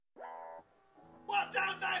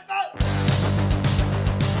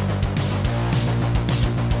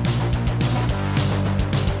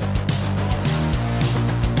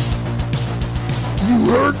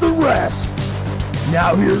heard the rest.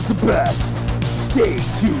 Now here's the best. Stay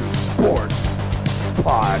Tuned Sports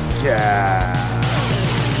Podcast.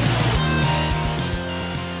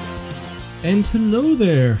 And hello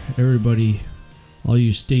there, everybody. All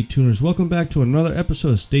you Stay Tuners. Welcome back to another episode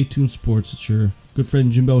of Stay Tuned Sports. It's your good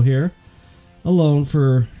friend Jimbo here. Alone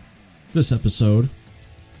for this episode.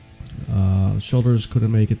 Shoulders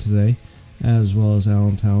couldn't make it today, as well as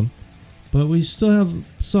Allentown. But we still have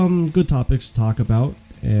some good topics to talk about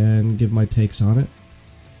and give my takes on it.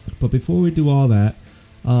 But before we do all that,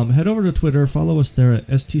 head over to Twitter, follow us there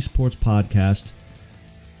at ST Sports Podcast.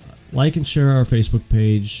 Like and share our Facebook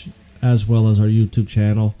page, as well as our YouTube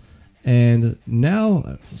channel. And now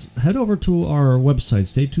head over to our website,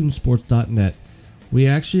 staytunesports.net. We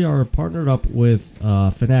actually are partnered up with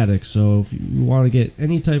Fanatics, so if you want to get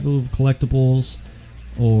any type of collectibles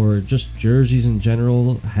or just jerseys in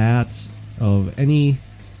general, hats of any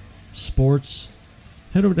sports,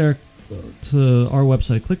 head over there to our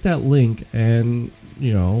website, click that link, and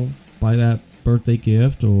buy that birthday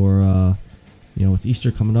gift. Or with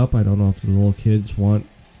Easter coming up, I don't know if the little kids want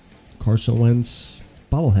Carson Wentz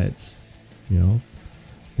bobbleheads.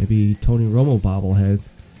 Maybe Tony Romo bobblehead.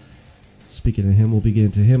 Speaking of him, we'll be getting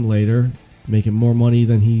to him later, making more money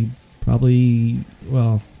than he probably,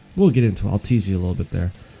 we'll get into it. I'll tease you a little bit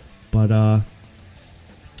there. But,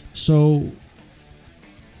 so, I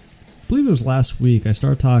believe it was last week, I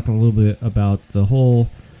started talking a little bit about the whole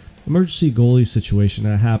emergency goalie situation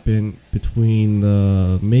that happened between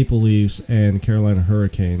the Maple Leafs and Carolina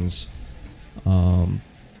Hurricanes.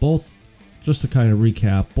 Both, just to kind of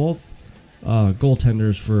recap, both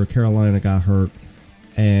goaltenders for Carolina got hurt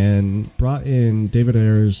and brought in David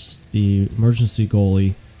Ayres, the emergency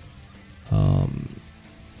goalie,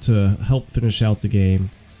 to help finish out the game.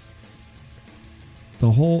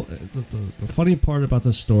 The funny part about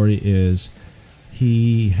this story is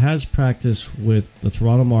he has practiced with the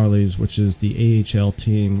Toronto Marlies, which is the AHL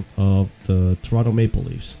team of the Toronto Maple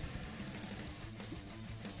Leafs.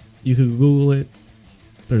 You can Google it.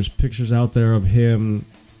 There's pictures out there of him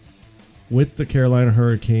with the Carolina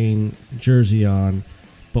Hurricane jersey on,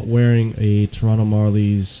 but wearing a Toronto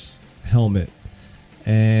Marlies helmet.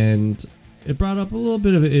 And it brought up a little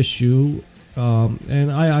bit of an issue.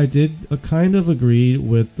 And I did kind of agree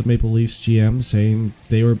with the Maple Leafs GM, saying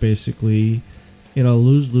they were basically in a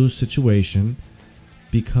lose-lose situation,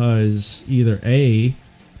 because either A,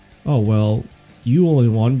 you only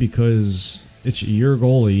won because it's your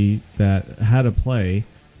goalie that had to play,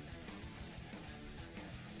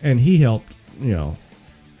 and he helped, not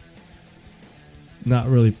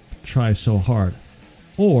really try so hard.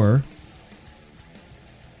 Or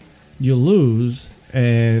you lose,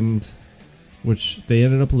 and which they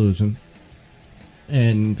ended up losing,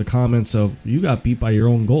 and the comments of, you got beat by your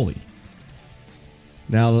own goalie.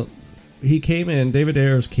 Now, David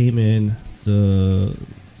Ayres came in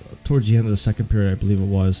towards the end of the second period, I believe it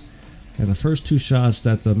was, and the first two shots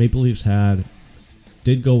that the Maple Leafs had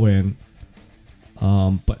did go in.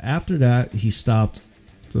 But after that, he stopped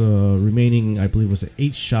the remaining, I believe it was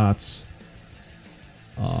 8 shots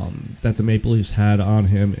that the Maple Leafs had on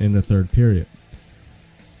him in the third period.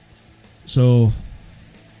 So,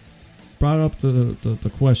 brought up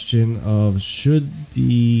the question of, should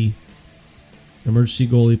the emergency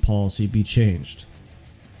goalie policy be changed?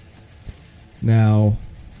 Now,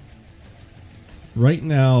 right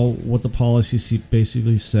now, what the policy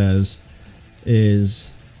basically says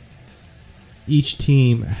is each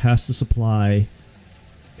team has to supply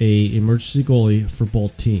a emergency goalie for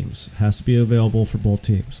both teams. Has to be available for both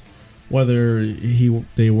teams, whether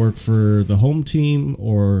they work for the home team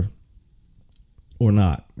or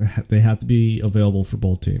not. They have to be available for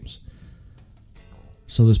both teams.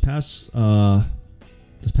 So this past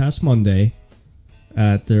Monday,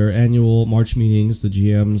 at their annual March meetings, the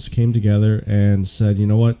GMs came together and said, you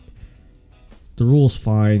know what, the rule's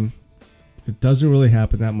fine. It doesn't really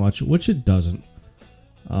happen that much, which it doesn't.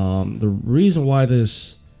 The reason why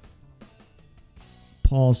this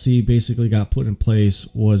policy basically got put in place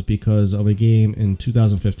was because of a game in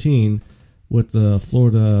 2015 with the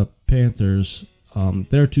Florida Panthers.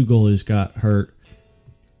 Their 2 goalies got hurt,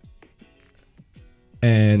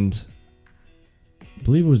 and I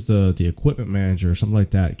believe it was the equipment manager or something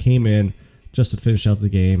like that came in just to finish out the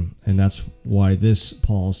game, and that's why this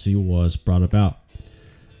policy was brought about.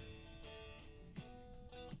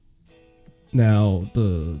 Now,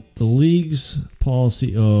 the league's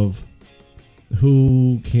policy of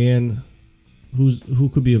who could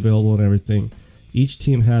be available and everything, each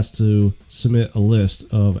team has to submit a list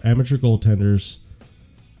of amateur goaltenders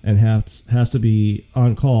and has to be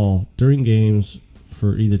on call during games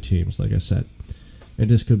for either teams, like I said. And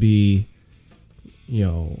this could be,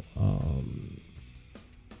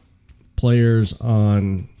 players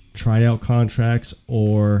on tryout contracts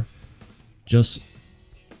or just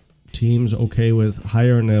teams okay with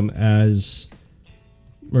hiring them as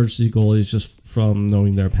emergency goalies just from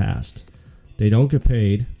knowing their past. They don't get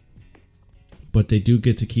paid, but they do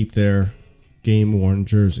get to keep their game-worn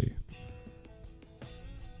jersey.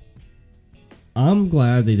 I'm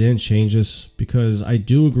glad they didn't change this because I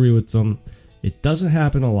do agree with them. It doesn't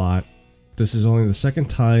happen a lot. This is only the second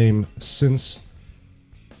time since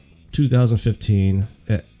 2015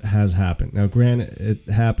 it has happened. Now, granted, it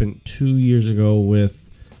happened 2 years ago with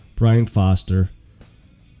Brian Foster,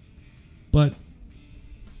 but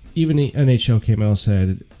even the NHL came out and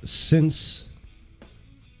said since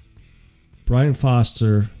Brian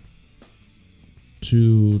Foster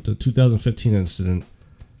to the 2015 incident,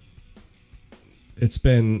 it's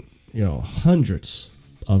been, hundreds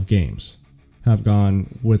of games have gone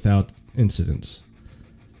without incidents.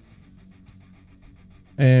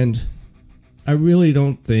 And I really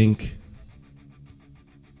don't think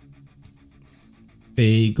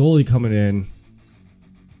a goalie coming in,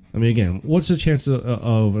 I mean, again, what's the chance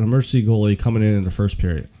of an emergency goalie coming in the first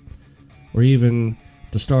period? Or even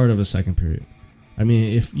the start of the second period? I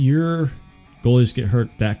mean, if your goalies get hurt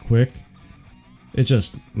that quick, it's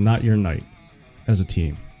just not your night as a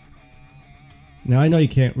team. Now, I know you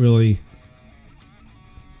can't really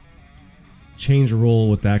change a rule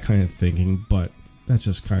with that kind of thinking, but that's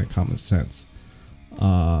just kind of common sense.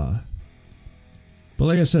 But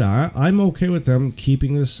like I said, I'm okay with them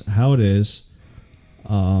keeping this how it is.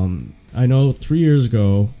 I know 3 years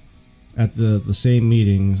ago at the same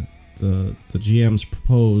meeting, the GMs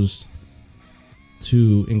proposed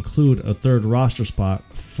to include a third roster spot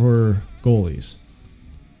for goalies.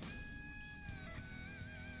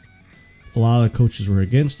 A lot of coaches were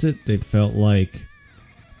against it. They felt like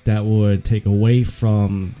that would take away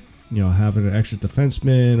from, having an extra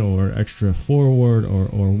defenseman or extra forward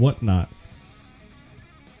or whatnot.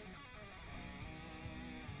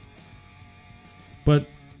 But,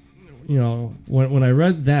 when I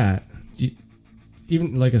read that,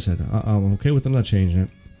 even like I said, I'm okay with them not changing it.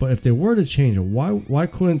 But if they were to change it, why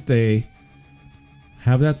couldn't they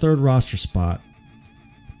have that third roster spot?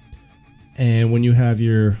 And when you have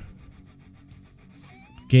your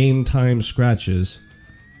game time scratches,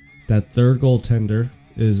 that third goaltender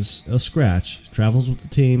is a scratch, travels with the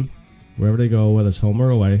team wherever they go, whether it's home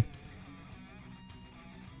or away.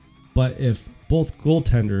 But if both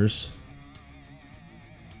goaltenders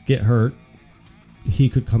get hurt, he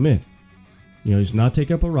could come in. He's not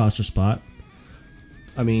taking up a roster spot.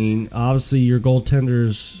 I mean, obviously your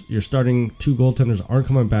starting two goaltenders aren't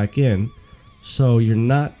coming back in, so you're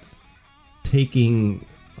not taking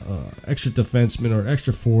extra defenseman or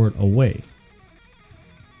extra forward away.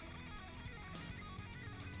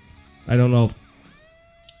 I don't know if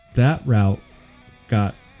that route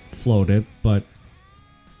got floated, but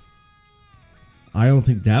I don't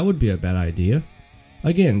think that would be a bad idea.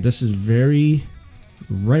 Again, this is very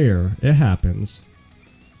rare. It happens.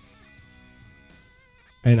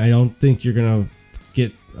 And I don't think you're going to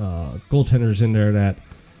get goaltenders in there that,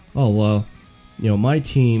 my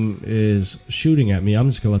team is shooting at me. I'm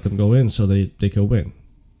just going to let them go in so they can win.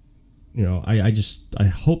 I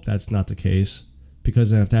hope that's not the case,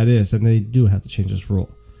 because if that is, then they do have to change this rule.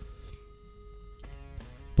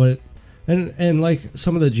 But, and like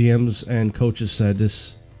some of the GMs and coaches said,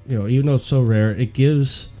 this, even though it's so rare, it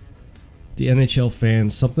gives the NHL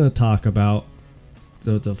fans something to talk about.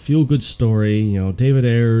 The feel-good story, David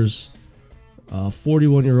Ayers,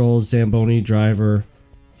 41-year-old Zamboni driver.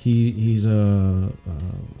 He's a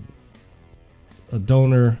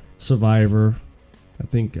donor survivor. I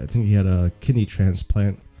think he had a kidney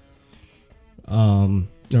transplant.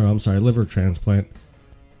 Liver transplant.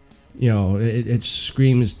 It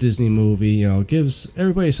screams Disney movie. Gives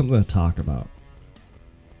everybody something to talk about.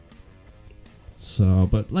 So,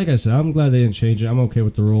 but like I said, I'm glad they didn't change it. I'm okay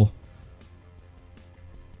with the rule.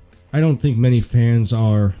 I don't think many fans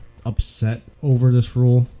are upset over this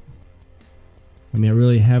rule. I mean, I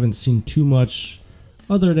really haven't seen too much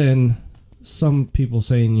other than some people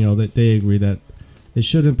saying, that they agree that it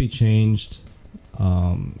shouldn't be changed.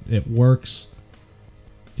 It works.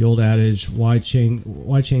 The old adage, why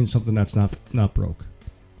change something that's not broke?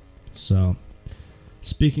 So,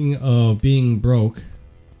 speaking of being broke,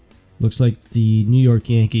 looks like the New York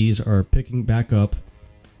Yankees are picking back up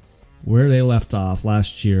where they left off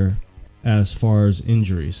last year as far as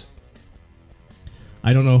injuries.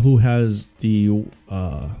 I don't know who has the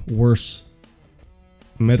worst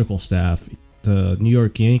medical staff, the New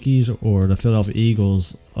York Yankees or the Philadelphia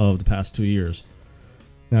Eagles of the past 2 years.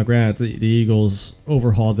 Now, granted, the Eagles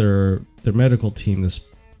overhauled their medical team this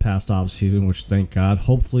past offseason, which thank God.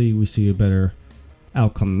 Hopefully, we see a better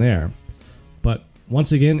outcome there. But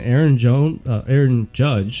once again, Aaron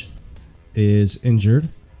Judge is injured,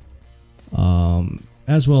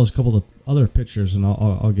 as well as a couple of other pitchers, and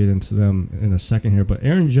I'll get into them in a second here. But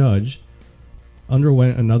Aaron Judge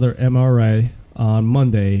underwent another MRI on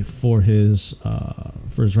Monday for his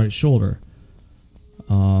right shoulder.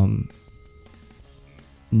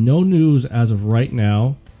 No news as of right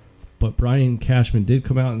now, but Brian Cashman did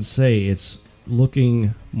come out and say it's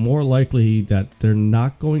looking more likely that they're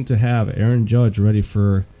not going to have Aaron Judge ready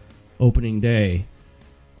for opening day,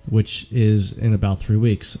 which is in about 3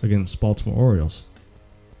 weeks against Baltimore Orioles.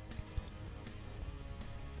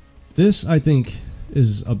 This, I think,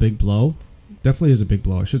 is a big blow. Definitely is a big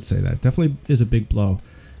blow. I should say that. Definitely is a big blow.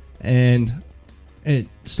 And it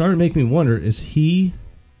started to make me wonder, is he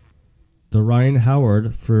the Ryan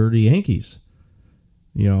Howard for the Yankees?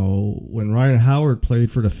 You know, when Ryan Howard played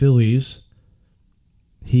for the Phillies,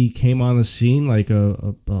 he came on the scene like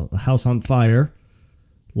a house on fire,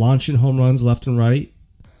 launching home runs left and right,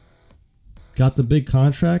 got the big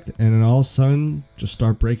contract, and then all of a sudden just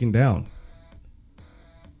start breaking down.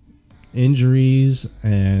 Injuries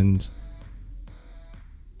and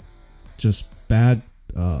just bad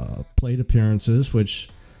plate appearances, which,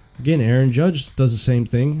 again, Aaron Judge does the same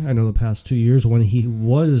thing. I know the past 2 years when he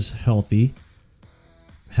was healthy,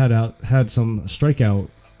 had some strikeout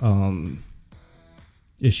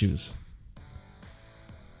issues.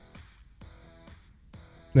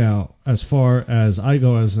 Now, as far as I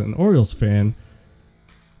go as an Orioles fan,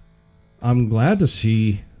 I'm glad to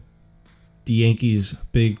see the Yankees'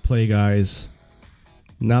 big play guys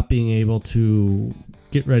not being able to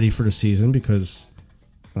get ready for the season, because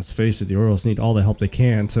let's face it, the Orioles need all the help they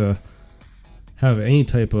can to have any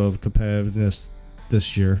type of competitiveness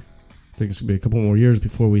this year. I think it's going to be a couple more years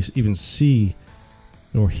before we even see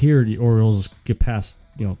or hear the Orioles get past,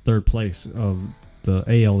 third place of the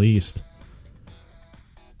AL East.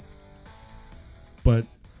 But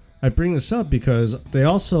I bring this up because they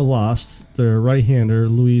also lost their right-hander,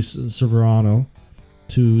 Luis Severino,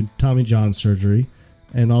 to Tommy John surgery,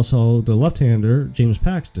 and also the left-hander, James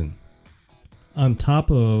Paxton. On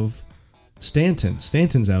top of Stanton.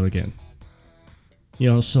 Stanton's out again.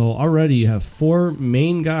 So already you have 4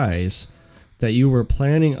 main guys that you were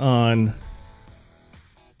planning on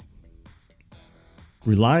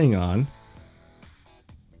relying on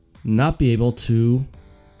not be able to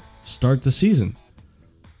start the season.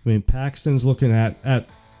 I mean, Paxton's looking at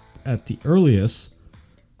the earliest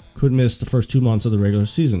could miss the first 2 months of the regular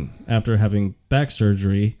season after having back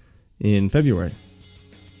surgery in February.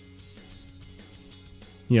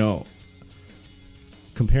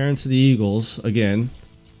 Comparing to the Eagles, again,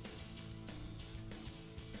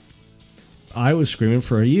 I was screaming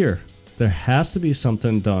for a year. There has to be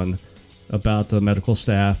something done about the medical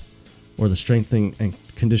staff or the strengthening and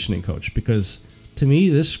conditioning coach, because to me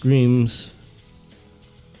this screams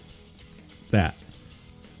that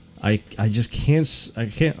I just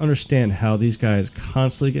can't understand how these guys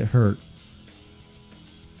constantly get hurt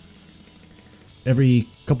every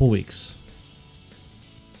couple weeks.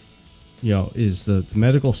 Is the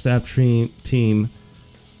medical staff team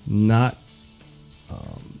not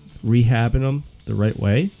rehabbing them the right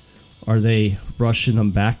way? Are they rushing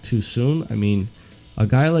them back too soon? I mean, a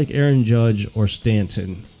guy like Aaron Judge or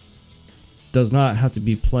Stanton does not have to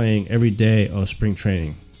be playing every day of spring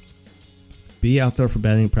training. Be out there for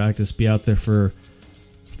batting practice. Be out there for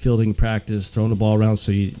fielding practice, throwing the ball around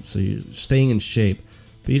so you're staying in shape.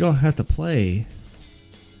 But you don't have to play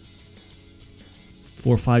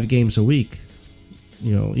 4 or 5 games a week.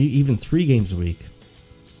 Even 3 games a week.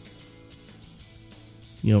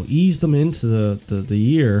 Ease them into the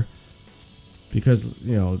year, because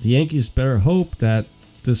the Yankees better hope that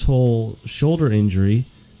this whole shoulder injury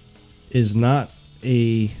is not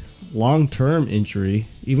a long-term injury.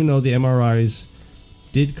 Even though the MRIs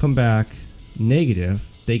did come back negative,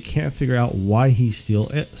 they can't figure out why he's still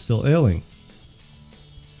ailing.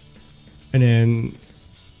 And then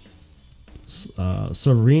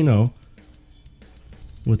Severino,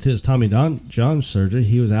 with his Tommy John surgery,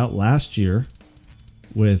 he was out last year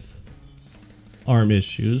with arm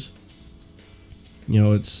issues.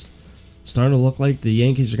 It's starting to look like the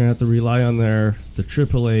Yankees are going to have to rely on the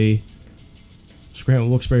AAA Scranton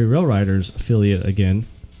Wilkes-Barre Rail Riders affiliate again,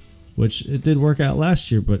 which it did work out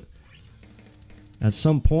last year, but at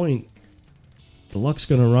some point the luck's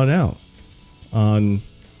going to run out on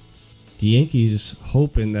the Yankees,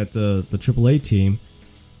 hoping that the AAA team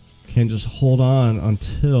can just hold on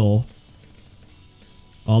until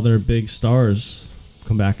all their big stars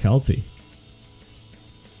come back healthy.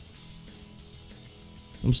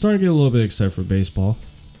 I'm starting to get a little bit excited for baseball.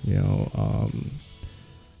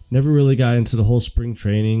 Never really got into the whole spring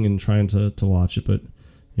training and trying to watch it, but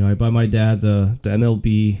I buy my dad the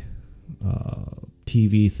MLB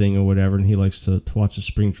TV thing or whatever, and he likes to watch the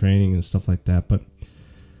spring training and stuff like that. But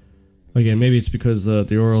again, maybe it's because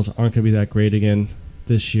the Orioles aren't going to be that great again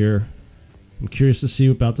this year. I'm curious to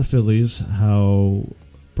see about the Phillies, how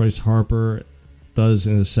Bryce Harper does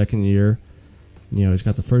in his second year. He's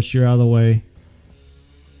got the first year out of the way.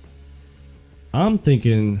 I'm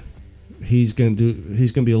thinking he's gonna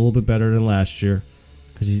be a little bit better than last year,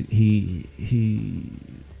 because he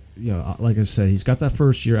like I said, he's got that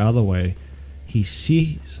first year out of the way. He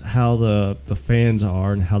sees how the fans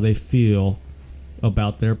are and how they feel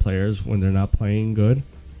about their players when they're not playing good.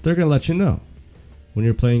 They're gonna let you know. When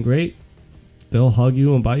you're playing great, they'll hug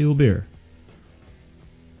you and buy you a beer.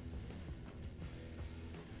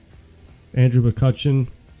 Andrew McCutchen,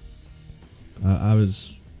 I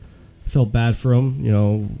felt bad for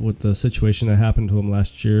him, with the situation that happened to him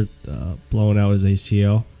last year, blowing out his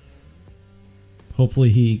ACL. Hopefully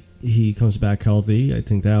he comes back healthy. I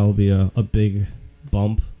think that will be a big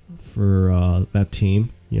bump for that team.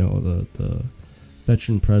 The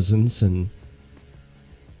veteran presence, and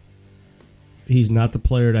he's not the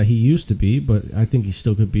player that he used to be, but I think he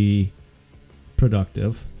still could be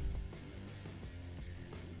productive.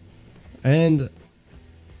 And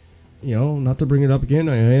not to bring it up again,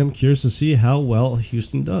 I am curious to see how well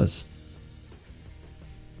Houston does.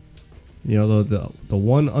 The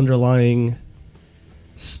one underlying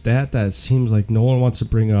stat that seems like no one wants to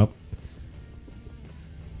bring up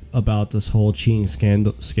about this whole cheating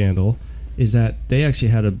scandal is that they actually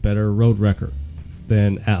had a better road record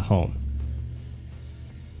than at home.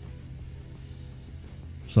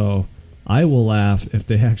 So I will laugh if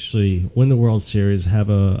they actually win the World Series, have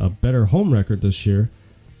a better home record this year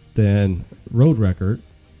than road record,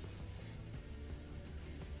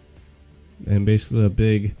 and basically a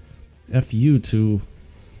big FU to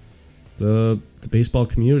the baseball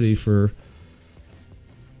community for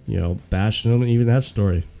bashing them, and even that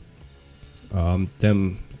story,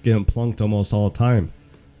 them getting plunked almost all the time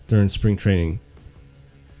during spring training.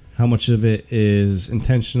 How much of it is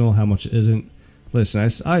intentional, how much isn't? Listen,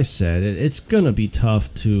 I said it's gonna be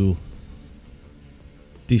tough to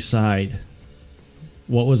decide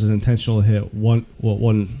what was an intentional hit, what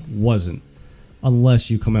one wasn't,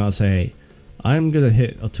 unless you come out and say, hey, I'm going to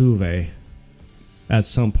hit Altuve at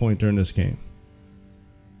some point during this game.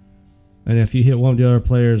 And if you hit one of the other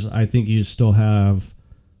players, I think you still have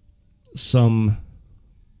some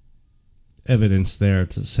evidence there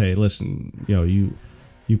to say, listen, you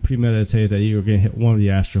premeditated that you were going to hit one of the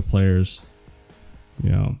Astro players.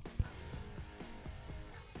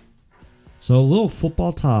 So a little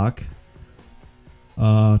football talk.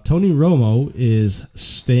 Tony Romo is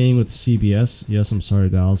staying with CBS. Yes, I'm sorry,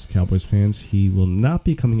 Dallas Cowboys fans. He will not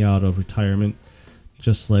be coming out of retirement,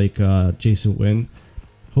 just like Jason Witten.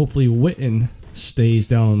 Hopefully Witten stays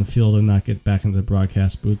down on the field and not get back into the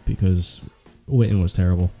broadcast booth, because Witten was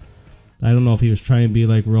terrible. I don't know if he was trying to be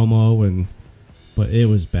like Romo, but it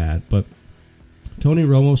was bad. But Tony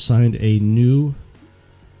Romo signed a new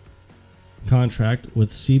contract with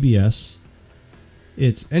CBS.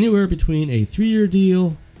 It's anywhere between a 3-year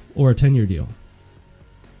deal or a 10-year deal.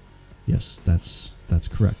 Yes, that's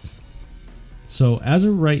correct. So as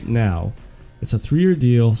of right now, it's a 3-year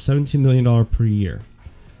deal, $17 million per year.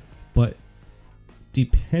 But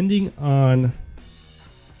depending on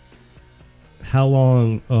how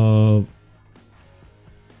long of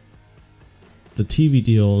the TV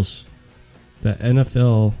deals that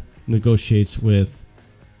NFL negotiates with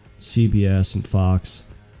CBS and Fox,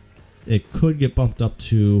 it could get bumped up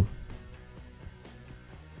to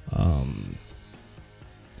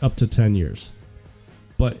 10 years.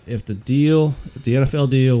 But if the NFL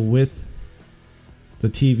deal with the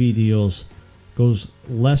TV deals goes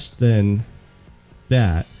less than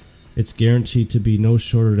that, it's guaranteed to be no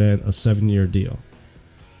shorter than a 7-year deal.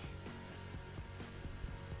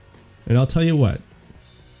 And I'll tell you what,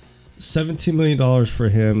 $17 million for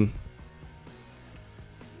him,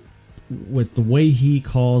 with the way he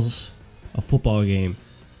calls a football game,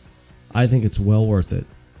 I think it's well worth it.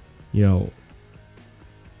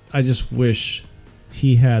 I just wish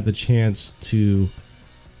he had the chance to.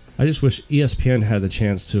 I just wish ESPN had the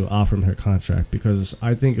chance to offer him her contract, because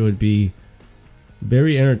I think it would be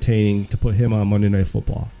very entertaining to put him on Monday Night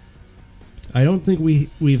Football. I don't think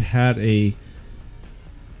we've had a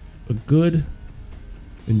good,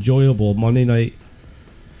 enjoyable Monday Night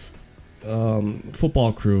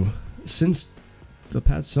football crew since the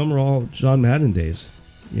Pat Summerall, John Madden days.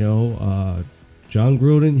 John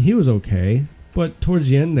Gruden, he was okay. But towards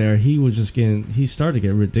the end there, he started to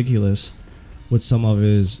get ridiculous with some of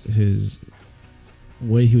his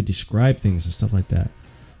way he would describe things and stuff like that.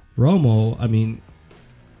 Romo, I mean,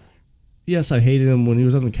 yes, I hated him when he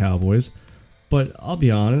was on the Cowboys, but I'll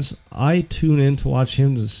be honest, I tune in to watch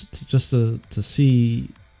him just to see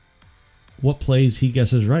what plays he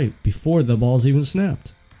guesses right before the ball's even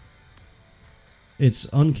snapped. It's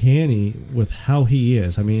uncanny with how he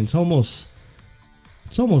is. I mean, it's almost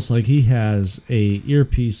like he has a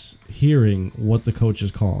earpiece hearing what the coach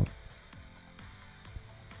is calling.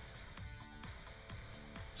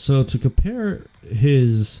 So to compare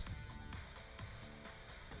his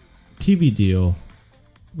TV deal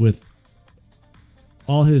with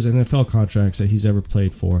all his NFL contracts that he's ever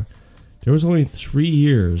played for, there was only 3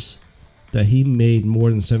 years that he made more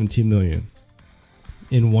than $17 million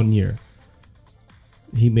in 1 year.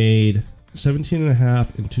 He made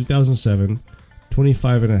 $17.5 in 2007,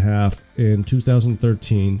 $25.5 in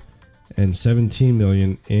 2013, and $17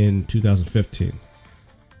 million in 2015.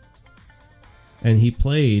 And he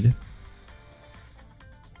played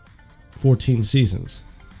 14 seasons.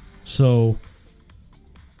 So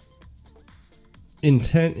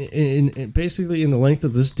basically in the length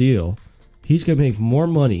of this deal, he's going to make more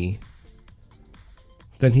money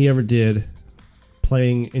than he ever did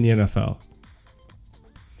playing in the NFL.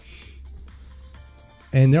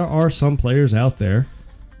 And there are some players out there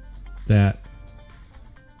that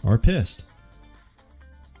are pissed.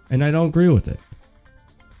 And I don't agree with it.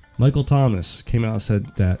 Michael Thomas came out and said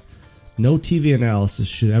that no TV analysis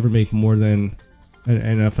should ever make more than an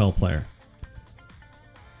NFL player.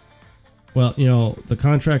 Well, the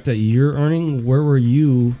contract that you're earning, where were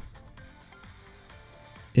you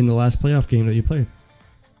in the last playoff game that you played?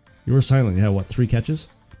 You were silent. You had, 3 catches?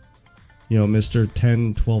 Mr.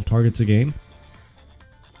 10, 12 targets a game?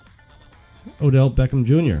 Odell Beckham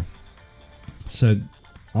Jr. said,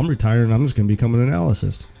 I'm retiring. I'm just going to become an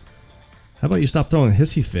analyst. How about you stop throwing a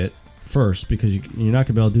hissy fit first, because you're not going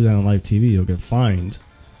to be able to do that on live TV. You'll get fined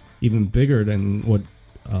even bigger than what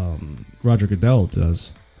Roger Goodell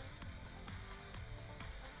does.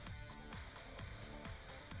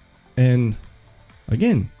 And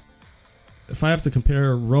again, if I have to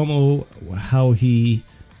compare Romo, how he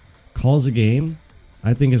calls a game,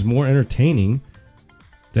 I think is more entertaining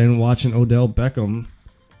than watching Odell Beckham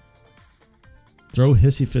throw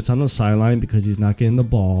hissy fits on the sideline because he's not getting the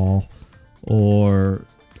ball, or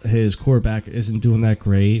his quarterback isn't doing that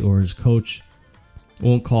great, or his coach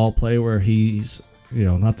won't call a play where he's,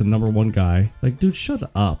 not the number one guy. Like, dude, shut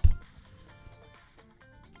up.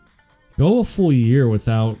 Go a full year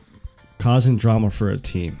without causing drama for a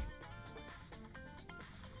team.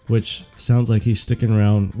 Which sounds like he's sticking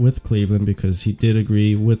around with Cleveland because he did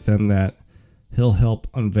agree with them that he'll help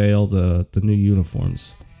unveil the new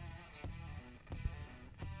uniforms.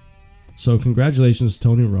 So congratulations,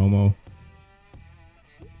 Tony Romo.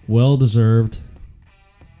 Well deserved.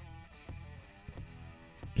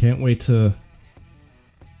 Can't wait to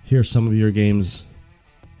hear some of your games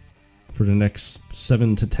for the next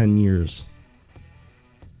 7 to 10 years.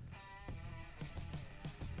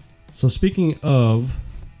 So speaking of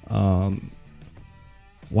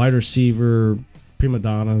wide receiver prima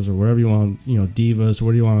donnas, or whatever you want, divas, or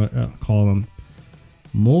what do you want to call them,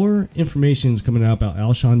 more information is coming out about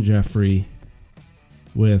Alshon Jeffrey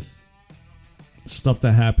with stuff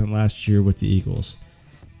that happened last year with the Eagles.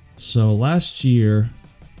 So last year,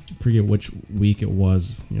 I forget which week it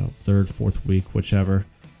was, third, fourth week, whichever,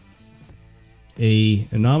 a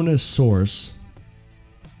anonymous source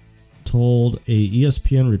told a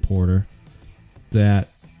ESPN reporter that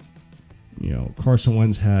Carson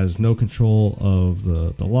Wentz has no control of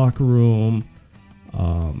the locker room.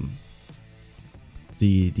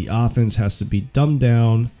 The offense has to be dumbed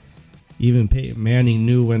down. Even Peyton Manning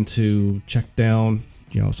knew when to check down.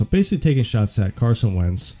 So basically taking shots at Carson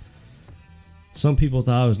Wentz. Some people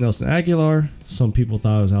thought it was Nelson Aguilar. Some people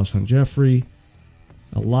thought it was Alshon Jeffrey.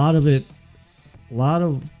 A lot of the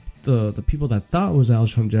people that thought it was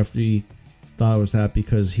Alshon Jeffrey thought it was that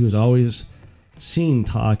because he was always seen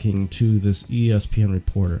talking to this ESPN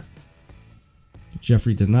reporter.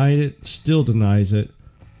 Jeffrey denied it, still denies it.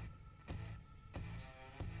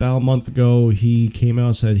 About a month ago, he came out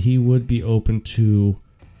and said he would be open to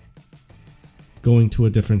going to a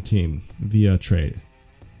different team via trade.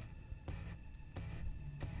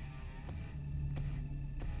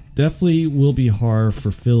 Definitely will be hard for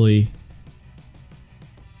Philly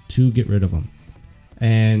to get rid of him.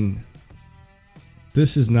 And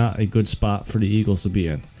this is not a good spot for the Eagles to be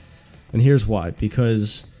in. And here's why.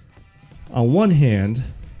 Because on one hand,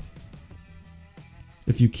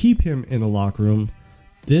 if you keep him in the locker room,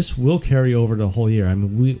 this will carry over the whole year. I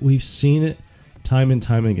mean, we've seen it time and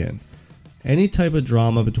time again. Any type of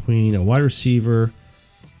drama between a wide receiver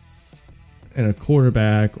and a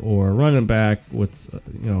quarterback, or a running back with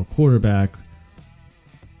quarterback,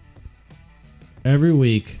 every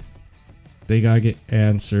week they gotta get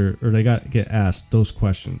asked those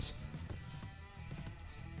questions.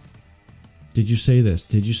 Did you say this?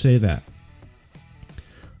 Did you say that?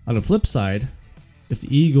 On the flip side, if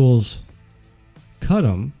the Eagles cut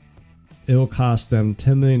him, it will cost them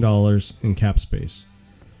 $10 million in cap space.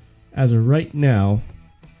 As of right now,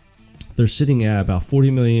 they're sitting at about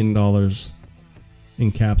 $40 million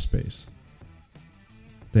in cap space.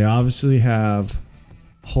 They obviously have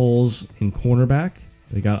holes in cornerback.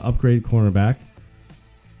 They got to upgrade cornerback.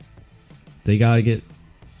 They got to get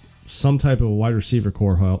some type of wide receiver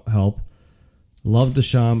core help. Love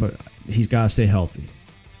Deshaun, but he's got to stay healthy.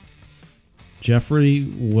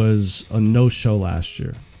 Jeffrey was a no-show last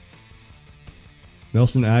year.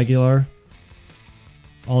 Nelson Aguilar,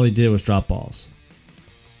 all he did was drop balls.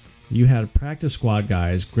 You had practice squad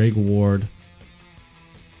guys, Greg Ward,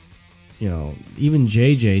 even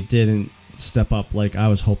JJ didn't step up like I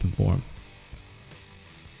was hoping for him.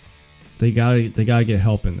 They gotta get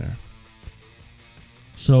help in there.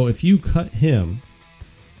 So if you cut him,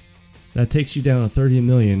 that takes you down to $30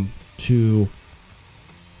 million to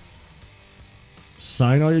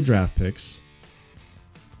sign all your draft picks,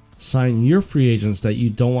 sign your free agents that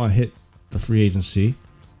you don't want to hit the free agency,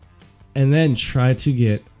 and then try to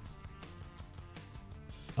get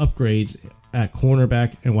upgrades at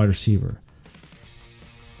cornerback and wide receiver.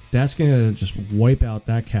 That's going to just wipe out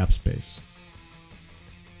that cap space.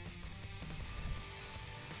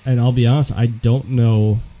 And I'll be honest, I don't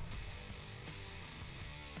know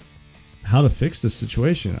how to fix this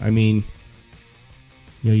situation. I mean,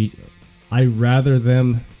 I'd rather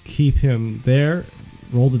them keep him there,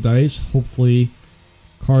 roll the dice. Hopefully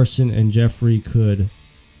Carson and Jeffrey could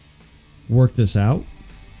work this out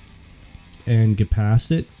and get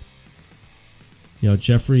past it.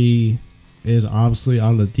 Jeffrey is obviously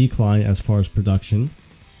on the decline as far as production.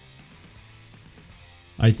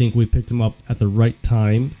 I think we picked him up at the right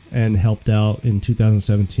time and helped out in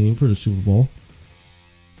 2017 for the Super Bowl.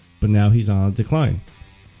 But now he's on a decline.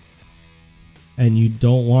 And you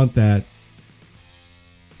don't want that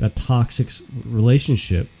toxic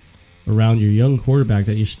relationship around your young quarterback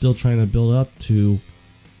that you're still trying to build up to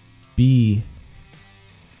be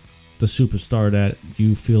the superstar that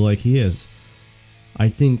you feel like he is. I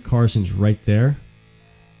think Carson's right there.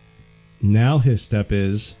 Now his step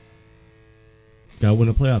is gotta win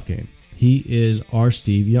a playoff game. He is our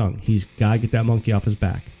Steve Young. He's gotta get that monkey off his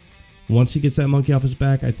back. Once he gets that monkey off his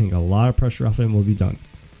back, I think a lot of pressure off him will be done.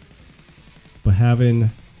 But having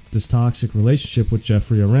this toxic relationship with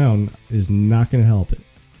Jeffrey around is not going to help it.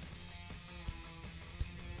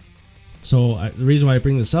 So the reason why I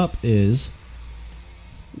bring this up is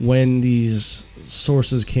when these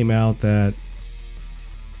sources came out that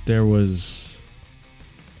there was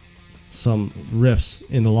some rifts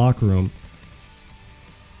in the locker room,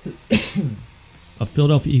 a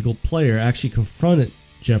Philadelphia Eagle player actually confronted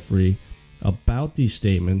Jeffrey about these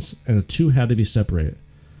statements, and the two had to be separated.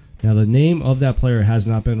 Now, the name of that player has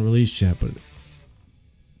not been released yet, but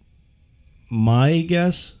my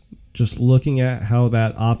guess, just looking at how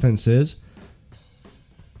that offense is,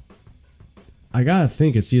 I gotta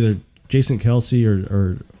think it's either Jason Kelsey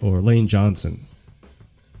or Lane Johnson.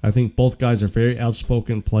 I think both guys are very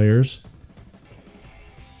outspoken players,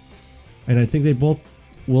 and I think they both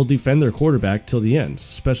will defend their quarterback till the end,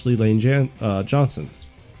 especially Lane Johnson.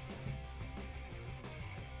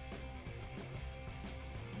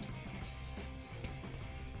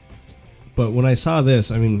 But when I saw this,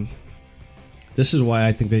 I mean, this is why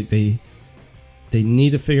I think they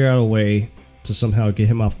need to figure out a way to somehow get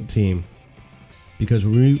him off the team. Because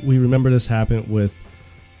we remember this happened with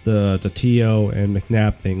the T.O. and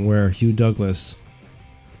McNabb thing, where Hugh Douglas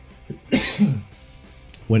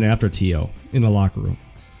went after T.O. in the locker room.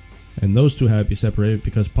 And those two had to be separated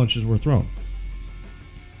because punches were thrown.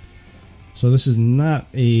 So this is not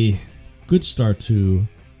a good start to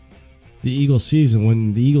the Eagles season,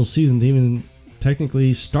 when the Eagles season didn't even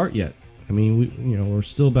technically start yet. I mean, we're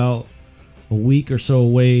still about a week or so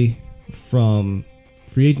away from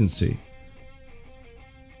free agency.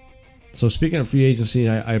 So speaking of free agency,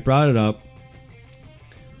 I brought it up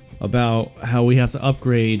about how we have to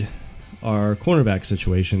upgrade our cornerback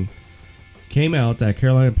situation. Came out that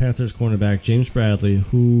Carolina Panthers cornerback James Bradley,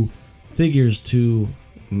 who figures to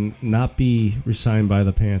not be re-signed by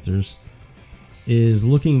the Panthers, is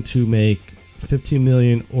looking to make $15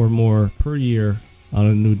 million or more per year on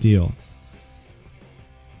a new deal.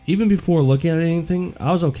 Even before looking at anything,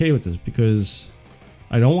 I was okay with this because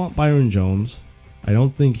I don't want Byron Jones. I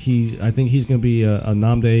think he's going to be a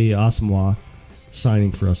Nnamdi Asomugha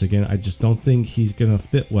signing for us again. I just don't think he's going to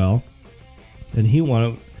fit well. And he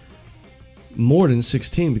wanted more than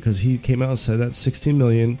 16 because he came out and said that 16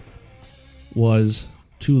 million was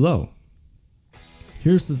too low.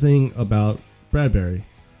 Here's the thing about Bradbury.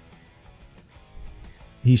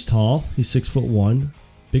 He's tall. He's 6'1",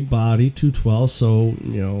 big body, 212. So,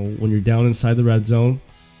 when you're down inside the red zone,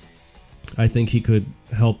 I think he could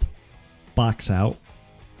help box out,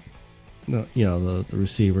 the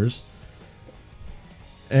receivers.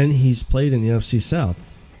 And he's played in the NFC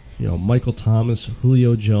South. Michael Thomas,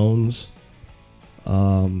 Julio Jones,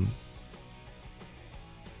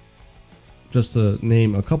 just to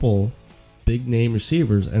name a couple big name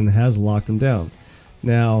receivers, and has locked them down.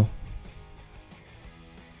 Now,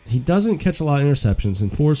 he doesn't catch a lot of interceptions. In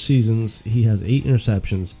 4 seasons, he has 8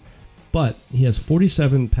 interceptions, but he has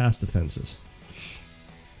 47 pass defenses.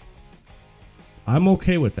 I'm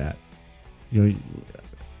okay with that.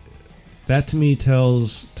 That to me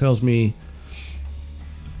tells me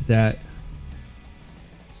that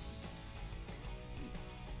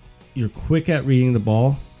you're quick at reading the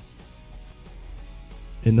ball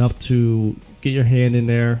enough to get your hand in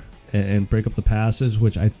there and break up the passes,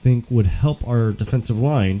 which I think would help our defensive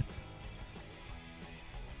line.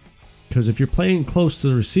 Because if you're playing close to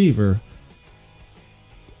the receiver,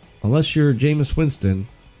 unless you're Jameis Winston,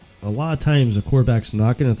 a lot of times the quarterback's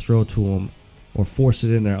not going to throw to him or force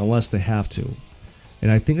it in there unless they have to. And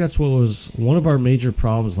I think that's what was one of our major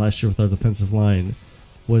problems last year with our defensive line,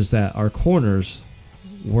 was that our corners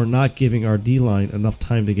were not giving our D-line enough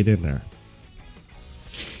time to get in there.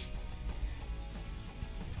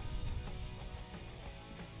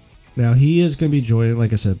 Now, he is going to be joining,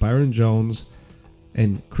 like I said, Byron Jones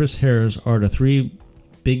and Chris Harris are the 3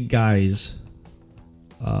 big guys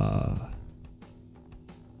that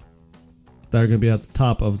are going to be at the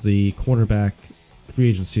top of the cornerback free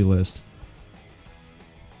agency list.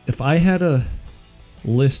 If I had to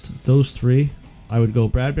list those 3, I would go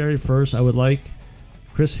Bradbury first, I would like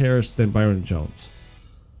Chris Harris, then Byron Jones.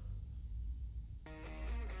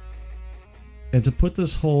 And to put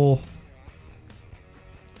this whole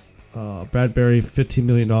Bradbury $15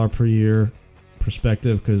 million per year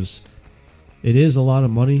perspective, because it is a lot of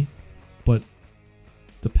money, but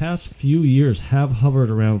the past few years have hovered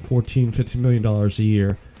around $14-15 million a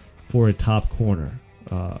year for a top corner.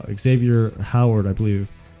 Xavier Howard, I believe,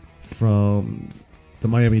 from the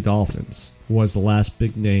Miami Dolphins, was the last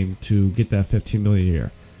big name to get that $15 million a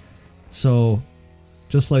year. So,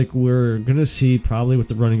 just like we're gonna see probably with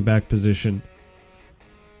the running back position,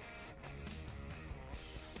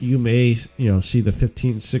 you may see the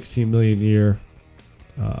 15-16 million a year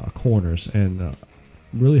corners, and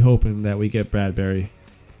really hoping that we get Bradbury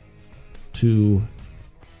to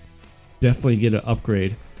definitely get an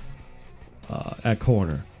upgrade at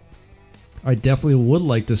corner. I definitely would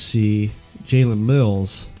like to see Jalen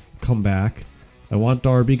Mills come back. I want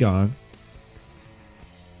Darby gone.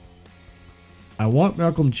 I want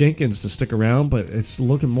Malcolm Jenkins to stick around, but it's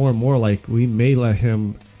looking more and more like we may let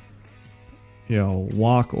him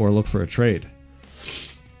walk or look for a trade.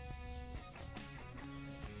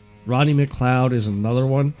 Rodney McLeod is another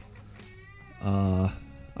one.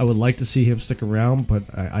 I would like to see him stick around, but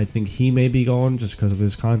I think he may be going just because of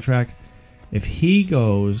his contract. If he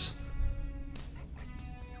goes,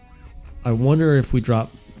 I wonder if we drop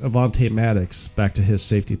Avonte Maddox back to his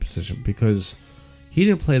safety position, because he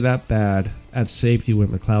didn't play that bad at safety when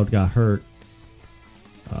McLeod got hurt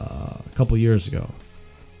a couple years ago.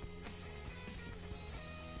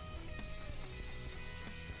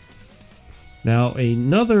 Now,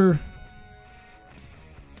 another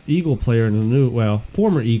Eagle player in the news,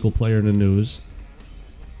 former Eagle player in the news,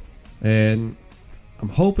 and I'm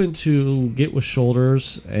hoping to get with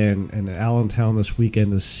Shoulders and Allentown this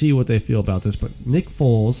weekend to see what they feel about this, but Nick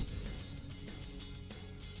Foles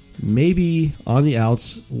may be on the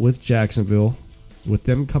outs with Jacksonville, with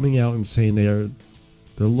them coming out and saying they're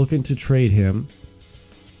looking to trade him,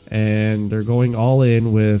 and they're going all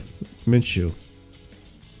in with Minshew.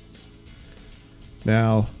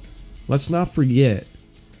 Now, let's not forget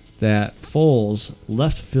that Foles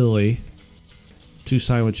left Philly to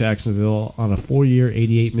sign with Jacksonville on a 4-year,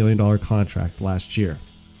 $88 million contract last year.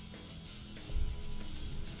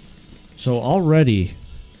 So already,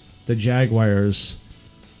 the Jaguars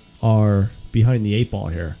are behind the 8 ball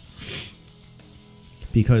here,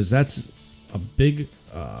 because that's a big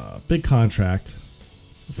contract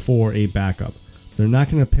for a backup. They're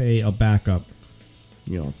not going to pay a backup,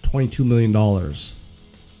 $22 million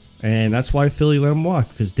And that's why Philly let him walk,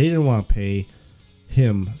 because they didn't want to pay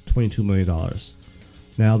him $22 million.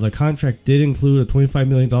 Now, the contract did include a $25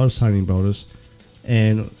 million signing bonus,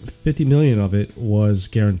 and $50 million of it was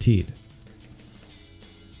guaranteed.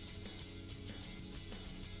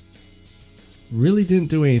 Really didn't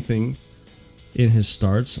do anything in his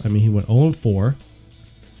starts. I mean, he went 0-4.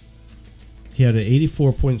 He had an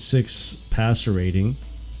 84.6 passer rating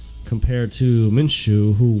compared to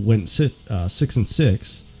Minshew, who went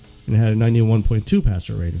 6-6 and had a 91.2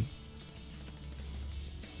 passer rating.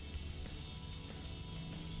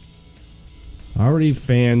 Already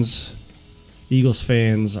Eagles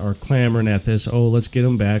fans are clamoring at this. Oh, let's get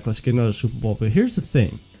him back. Let's get another Super Bowl. But here's the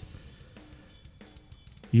thing.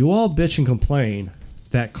 You all bitch and complain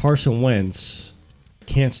that Carson Wentz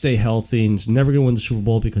can't stay healthy and he's never going to win the Super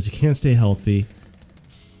Bowl because he can't stay healthy.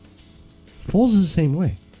 Foles is the same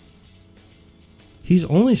way. He's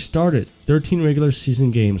only started 13 regular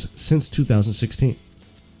season games since 2016.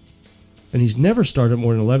 And he's never started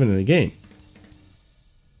more than 11 in a game.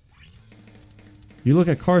 You look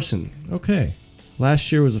at Carson. Okay.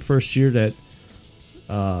 Last year was the first year that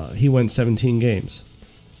he won 17 games.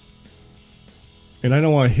 And I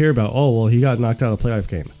don't want to hear about, oh, well, he got knocked out of a playoff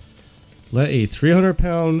game. Let a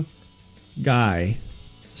 300-pound guy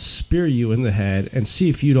spear you in the head and see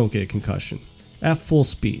if you don't get a concussion at full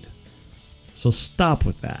speed. So stop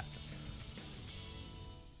with that.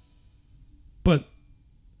 But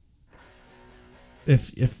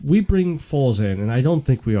if we bring Foles in, and I don't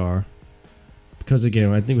think we are, because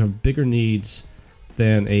again, I think we have bigger needs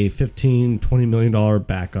than a $15, $20 million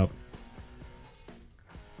backup.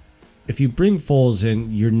 If you bring Foles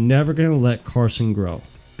in, you're never going to let Carson grow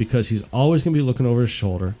because he's always going to be looking over his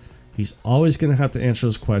shoulder. He's always going to have to answer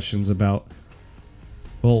those questions about,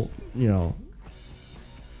 well, you know,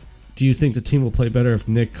 do you think the team will play better if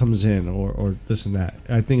Nick comes in or this and that?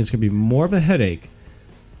 I think it's going to be more of a headache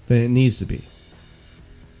than it needs to be.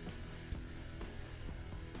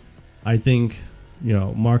 I think, you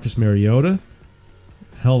know, Marcus Mariota,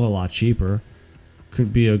 hell of a lot cheaper,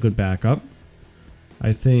 could be a good backup.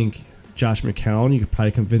 I think Josh McCown, you could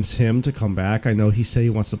probably convince him to come back. I know he said he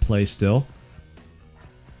wants to play still.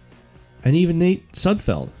 And even Nate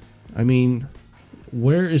Sudfeld. I mean,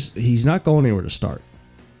 he's not going anywhere to start.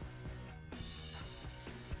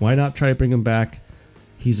 Why not try to bring him back?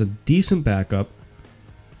 He's a decent backup.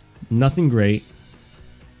 Nothing great.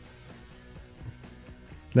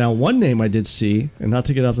 Now, one name I did see, and not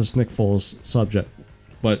to get off this Nick Foles subject,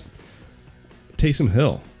 but Taysom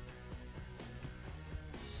Hill.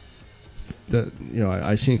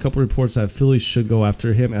 I seen a couple reports that Philly should go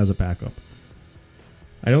after him as a backup.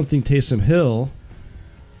 I don't think Taysom Hill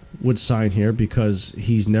would sign here because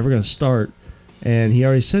he's never going to start, and he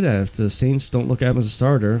already said that if the Saints don't look at him as a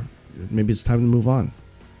starter, maybe it's time to move on.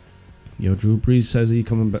 You know, Drew Brees says he's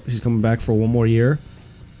coming back for one more year.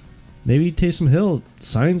 Maybe Taysom Hill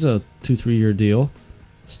signs a 2-3 year deal,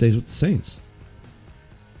 stays with the Saints.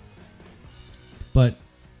 But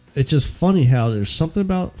it's just funny how there's something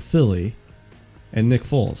about Philly and Nick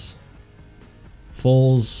Foles.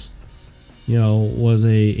 Foles, you know, was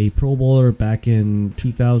a Pro Bowler back in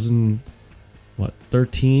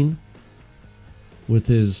 2013 with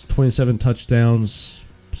his 27 touchdowns,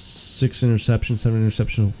 6 interceptions, 7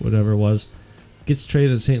 interceptions, whatever it was. Gets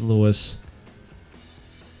traded to St. Louis.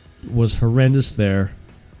 Was horrendous there.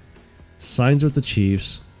 Signs with the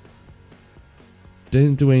Chiefs.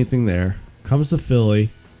 Didn't do anything there. Comes to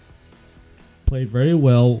Philly. Played very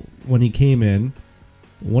well when he came in.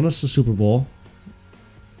 Won us the Super Bowl.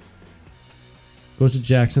 Goes to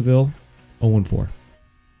Jacksonville. 0-4.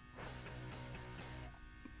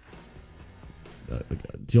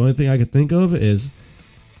 The only thing I could think of is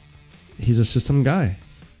he's a system guy.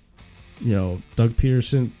 You know, Doug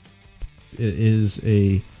Peterson is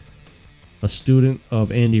a student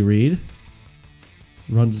of Andy Reid.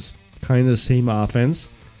 Runs kind of the same offense.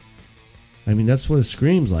 I mean, that's what it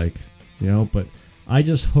screams like, you know, but I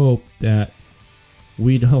just hope that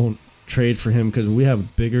we don't trade for him because we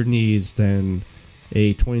have bigger needs than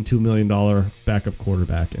a $22 million backup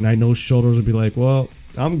quarterback. And I know Shoulders would be like, well,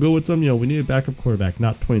 I'm good with them. You know, we need a backup quarterback,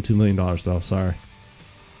 not $22 million though.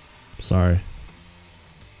 Sorry.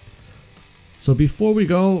 So before we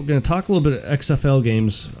go, we're going to talk a little bit of XFL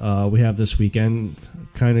games we have this weekend.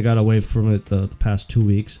 Kind of got away from it the past 2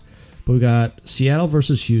 weeks. But we got Seattle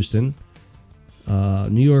versus Houston,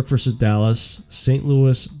 New York versus Dallas, St.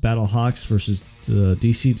 Louis Battlehawks versus the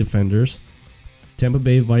DC Defenders, Tampa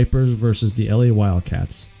Bay Vipers versus the LA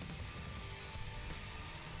Wildcats.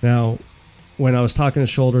 Now, when I was talking to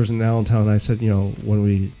Shoulders in Allentown, I said, you know, when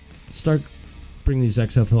we start bringing these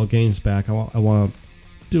XFL games back, I want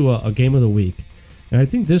to do a game of the week. And I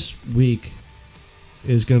think this week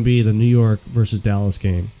is going to be the New York versus Dallas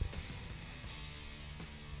game.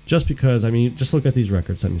 Just because, just look at these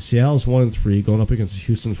records. Seattle's 1-3 going up against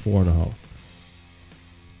Houston's 4-0.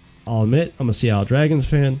 I'll admit, I'm a Seattle Dragons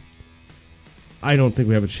fan. I don't think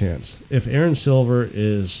we have a chance. If Aaron Silver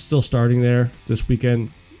is still starting there this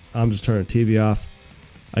weekend, I'm just turning the TV off.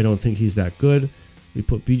 I don't think he's that good. We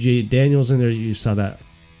put BJ Daniels in there. You saw that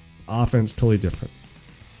offense totally different.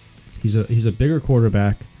 He's a bigger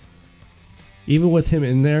quarterback. Even with him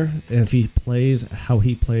in there, if he plays how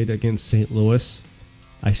he played against St. Louis,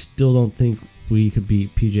 I still don't think we could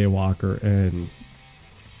beat PJ Walker and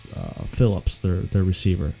Phillips, their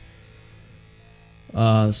receiver.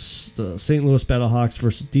 The St. Louis Battlehawks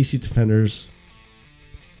versus DC Defenders.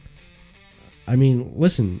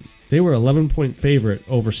 Listen, they were 11-point favorite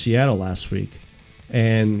over Seattle last week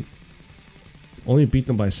and only beat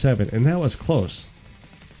them by 7, and that was close.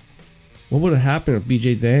 What would have happened if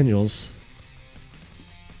BJ Daniels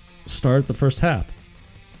started the first half?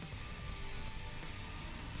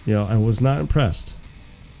 I was not impressed.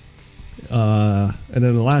 And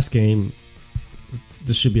then the last game,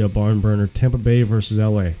 this should be a barn burner. Tampa Bay versus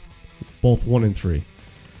LA, both 1-3.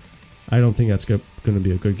 I don't think that's going to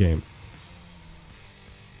be a good game.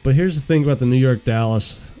 But here's the thing about the New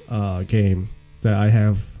York-Dallas game that I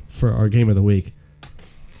have for our game of the week.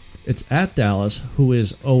 It's at Dallas, who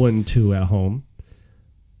is 0-2 at home,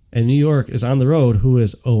 and New York is on the road, who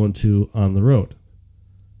is 0-2 on the road.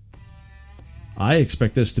 I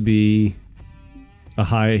expect this to be a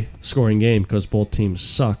high-scoring game because both teams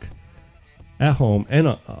suck at home and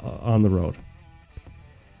on the road.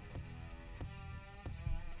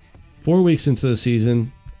 4 weeks into the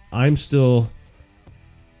season, I'm still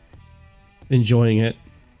enjoying it.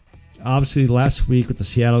 Obviously, last week with the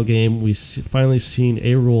Seattle game, we finally seen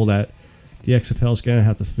a rule that the XFL is going to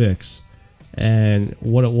have to fix. And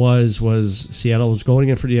what it was Seattle was going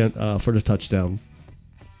in for the touchdown.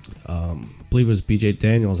 I believe it was BJ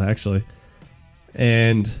Daniels, actually.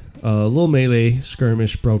 And a little melee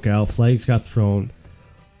skirmish broke out. Flags got thrown.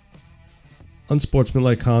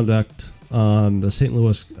 Unsportsmanlike conduct on the St.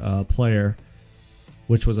 Louis player,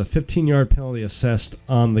 which was a 15-yard penalty assessed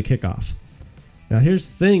on the kickoff. Now, here's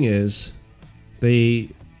the thing is, they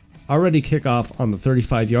already kick off on the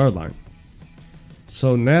 35-yard line.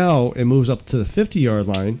 So now it moves up to the 50-yard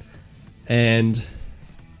line, and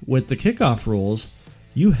with the kickoff rules,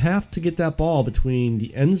 you have to get that ball between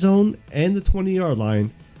the end zone and the 20-yard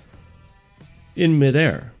line in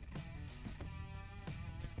midair,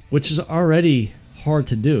 which is already hard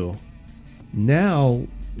to do. Now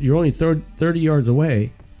you're only 30 yards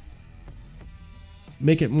away.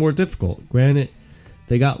 Make it more difficult. Granted,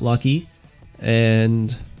 they got lucky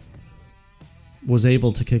and was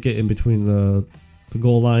able to kick it in between the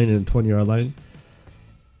goal line and 20-yard line.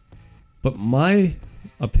 But my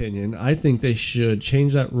opinion, I think they should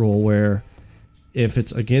change that rule where if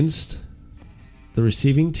it's against the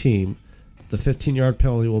receiving team, the 15-yard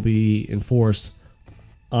penalty will be enforced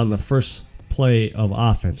on the first play of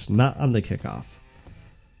offense, not on the kickoff.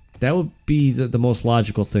 That would be the most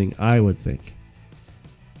logical thing, I would think.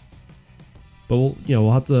 But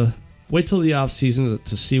we'll have to wait till the off season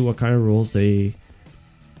to see what kind of rules they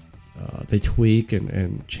tweak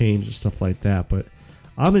and change and stuff like that. But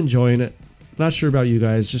I'm enjoying it. Not sure about you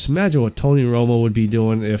guys. Just imagine what Tony Romo would be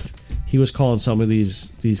doing if he was calling some of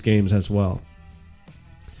these games as well.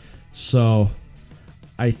 So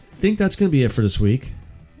I think that's going to be it for this week.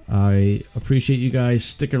 I appreciate you guys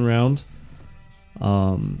sticking around.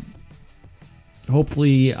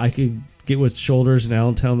 Hopefully I could get with Shoulders in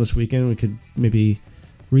Allentown this weekend. We could maybe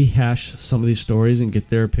rehash some of these stories and get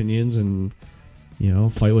their opinions and,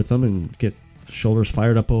 fight with them and get Shoulders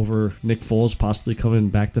fired up over Nick Foles possibly coming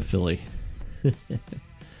back to Philly.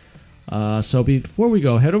 So before we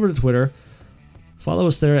go, head over to Twitter. Follow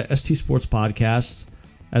us there at ST Sports Podcast,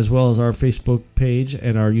 as well as our Facebook page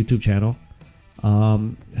and our YouTube channel.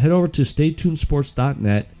 Head over to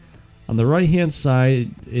staytunesports.net. On the right-hand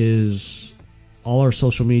side is all our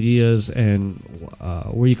social medias and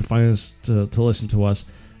where you can find us to listen to us.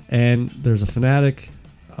 And there's a Fanatic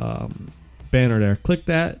banner there. Click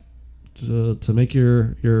that to make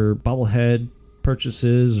your bobblehead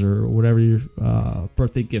purchases or whatever your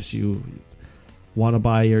birthday gifts you want to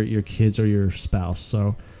buy your kids or your spouse.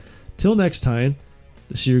 So till next time,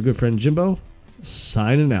 this is your good friend Jimbo,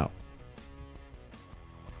 signing out.